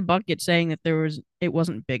tried to debunk it, saying that it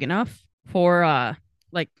wasn't big enough for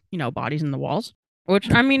like bodies in the walls.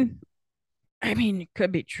 Which I mean it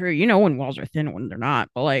could be true. When walls are thin when they're not,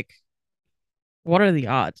 but like, what are the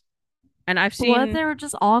odds? And I've What if seen. they were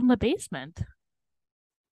just all in the basement?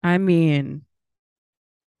 I mean,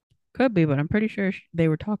 could be, but I'm pretty sure they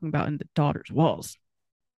were talking about in the daughter's walls.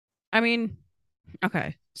 I mean,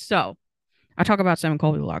 okay, so I talk about Sam and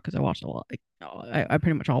Colby a lot because I watched a lot. Like, I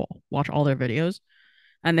pretty much all watch all their videos,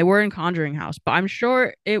 and they were in Conjuring House, but I'm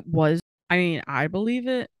sure it was. I mean, I believe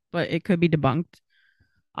it, but it could be debunked.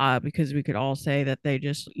 Because we could all say that they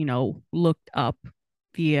just, looked up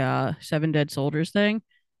the 7 dead soldiers thing,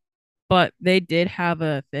 but they did have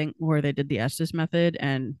a thing where they did the Estes method,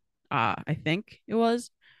 and I think it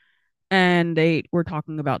was, and they were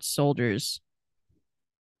talking about soldiers,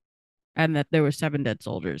 and that there were 7 dead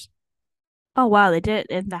soldiers. Oh wow, they did it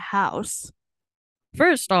in the house.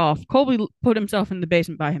 First off, Colby put himself in the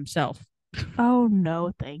basement by himself, Oh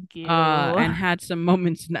no, thank you. and had some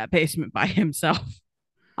moments in that basement by himself.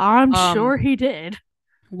 I'm Um, sure he did.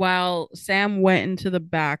 while Sam went into the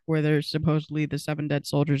back where there's supposedly the 7 dead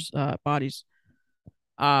soldiers' bodies.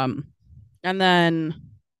 Um, and then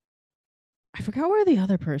I forgot where the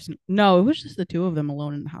other person. No, it was just the two of them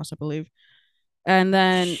alone in the house, I believe. And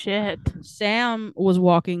then Shit. Sam was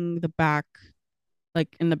walking the back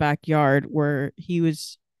like in the backyard where he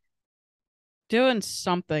was doing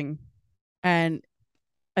something, and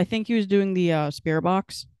I think he was doing the spirit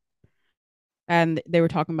box, and they were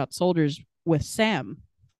talking about soldiers with Sam,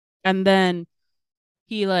 and then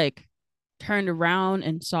he like turned around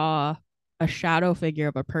and saw a shadow figure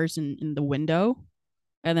of a person in the window,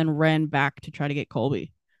 and then ran back to try to get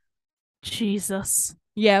Colby. Jesus.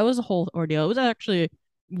 Yeah, it was a whole ordeal. It was actually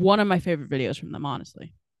one of my favorite videos from them,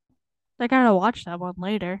 honestly. I gotta watch that one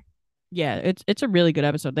later. Yeah, it's a really good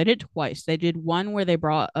episode. They did twice. They did one where they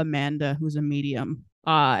brought Amanda, who's a medium.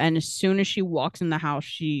 And as soon as she walks in the house,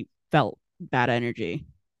 she felt bad energy.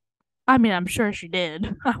 I mean, I'm sure she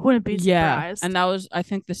did. I wouldn't be Yeah, surprised. and that was I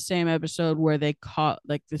think the same episode where they caught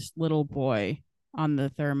like this little boy on the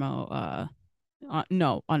thermo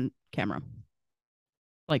no, on camera,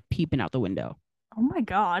 like peeping out the window. Oh my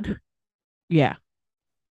god. Yeah.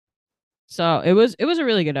 So it was a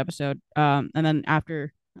really good episode. And then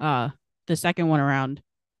after the second one around,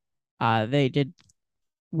 they did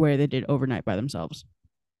where they did overnight by themselves.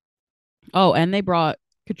 Oh, and they brought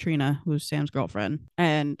Katrina, who's Sam's girlfriend,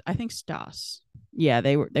 and I think Stas. Yeah,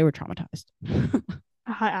 they were traumatized.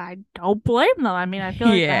 I don't blame them. I mean, I feel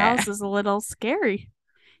like the Yeah. house is a little scary.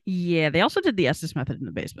 Yeah, they also did the Estes method in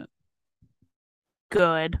the basement.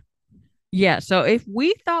 Good. Yeah, so if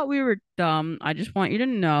we thought we were dumb, I just want you to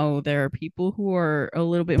know there are people who are a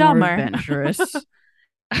little bit more Dumber. adventurous.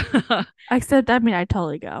 Except, I mean, I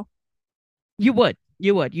totally go. You would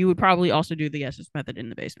probably also do the Estes method in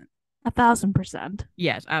the basement. 1,000%.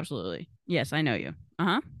 Yes, absolutely. Yes, I know you.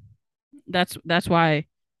 Uh-huh. That's why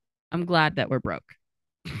I'm glad that we're broke.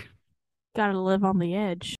 Gotta live on the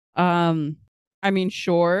edge. Um, I mean,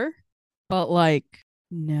 sure, but like,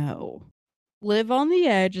 no. Live on the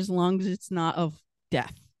edge as long as it's not of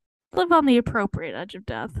death. Live on the appropriate edge of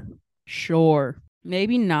death. Sure.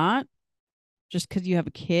 Maybe not just because you have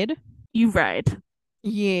a kid. You right.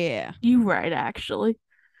 Yeah. You right, actually.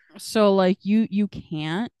 So like you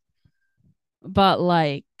can't, but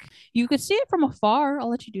like you could see it from afar. I'll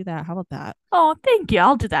let you do that. How about that? Oh, thank you.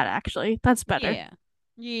 I'll do that, actually. That's better. Yeah.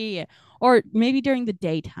 Yeah. Or maybe during the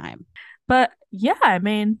daytime. But yeah, I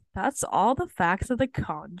mean, that's all the facts of the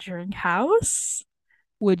Conjuring house.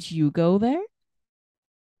 Would you go there?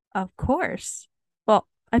 Of course. Well,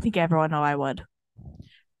 I think everyone know I would.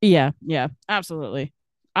 Yeah, yeah, absolutely.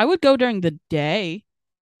 I would go during the day.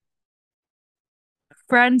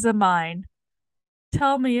 Friends of mine,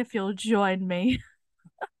 tell me if you'll join me.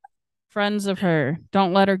 Friends of her.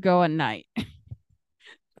 Don't let her go at night.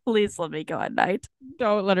 Please let me go at night.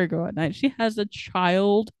 Don't let her go at night. She has a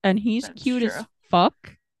child and he's That's cute as true.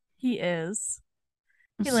 fuck. He is.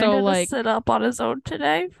 He learned So how to like sit up on his own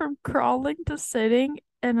today from crawling to sitting,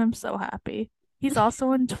 and I'm so happy. He's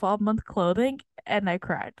also in 12-month clothing, and I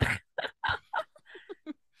cried.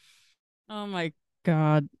 oh my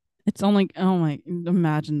god. It's only oh my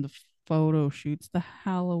imagine the photo shoots, the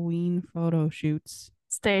Halloween photo shoots.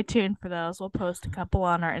 Stay tuned for those. We'll post a couple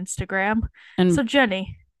on our Instagram. And So,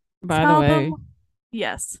 Jenny, by the tell way, them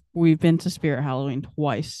yes, we've been to Spirit Halloween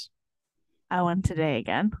twice. I went today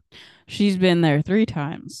again. She's been there 3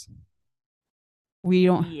 times. We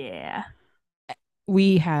don't Yeah.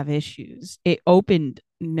 we have issues. It opened,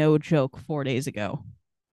 no joke, 4 days ago.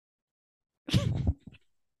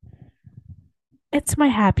 It's my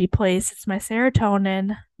happy place. It's my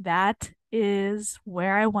serotonin. That is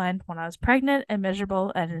where I went when I was pregnant and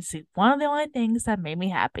miserable, and it's one of the only things that made me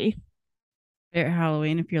happy. Spirit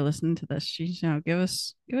Halloween, if you're listening to this, give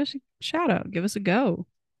us a shout out, give us a go,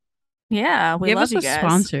 Yeah, we give love us you a guys.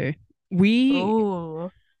 sponsor. We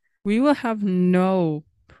Ooh, we will have no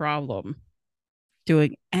problem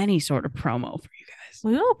doing any sort of promo for you guys.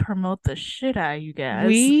 we will promote the shit out of you guys.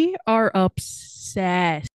 We are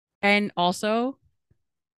obsessed. And also,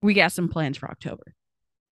 we got some plans for October.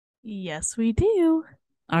 Yes, we do.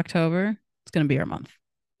 October, it's going to be our month.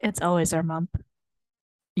 It's always our month.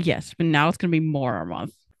 Yes, but now it's going to be more our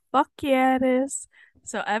month. Fuck yeah, it is.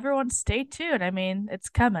 So everyone stay tuned. I mean, it's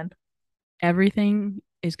coming Everything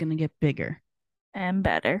is going to get bigger and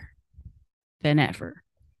better. than ever.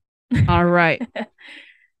 All right.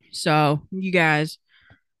 So, you guys,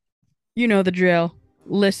 you know the drill.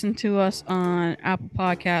 Listen to us on Apple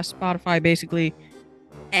Podcasts, Spotify, basically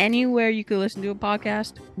anywhere you could listen to a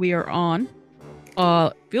podcast, we are on.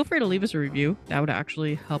 Feel free to leave us a review. That would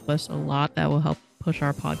actually help us a lot. That will help push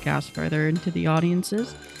our podcast further into the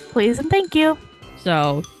audiences. Please and thank you.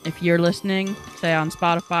 So if you're listening, say on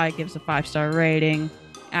Spotify, give us a 5-star rating.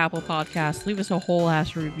 Apple Podcasts, leave us a whole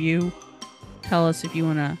ass review. Tell us if you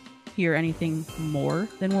want to hear anything more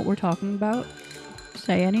than what we're talking about.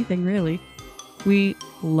 Say anything, really. We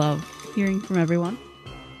love hearing from everyone.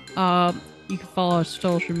 You can follow our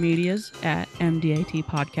social medias at MDAT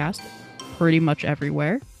Podcast, pretty much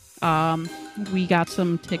everywhere. We got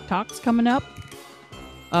some TikToks coming up.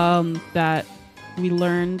 That we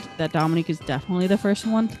learned that Dominic is definitely the first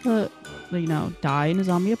one to, die in a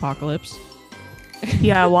zombie apocalypse.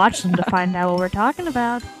 You gotta watch them to find out what we're talking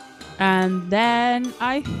about. And then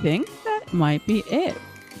I think that might be it.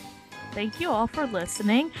 Thank you all for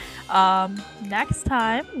listening. Next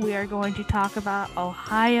time, we are going to talk about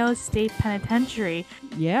Ohio State Penitentiary.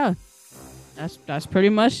 Yeah, that's pretty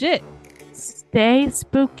much it. Stay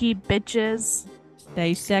spooky, bitches.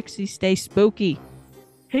 Stay sexy, stay spooky.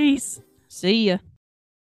 Peace. See ya.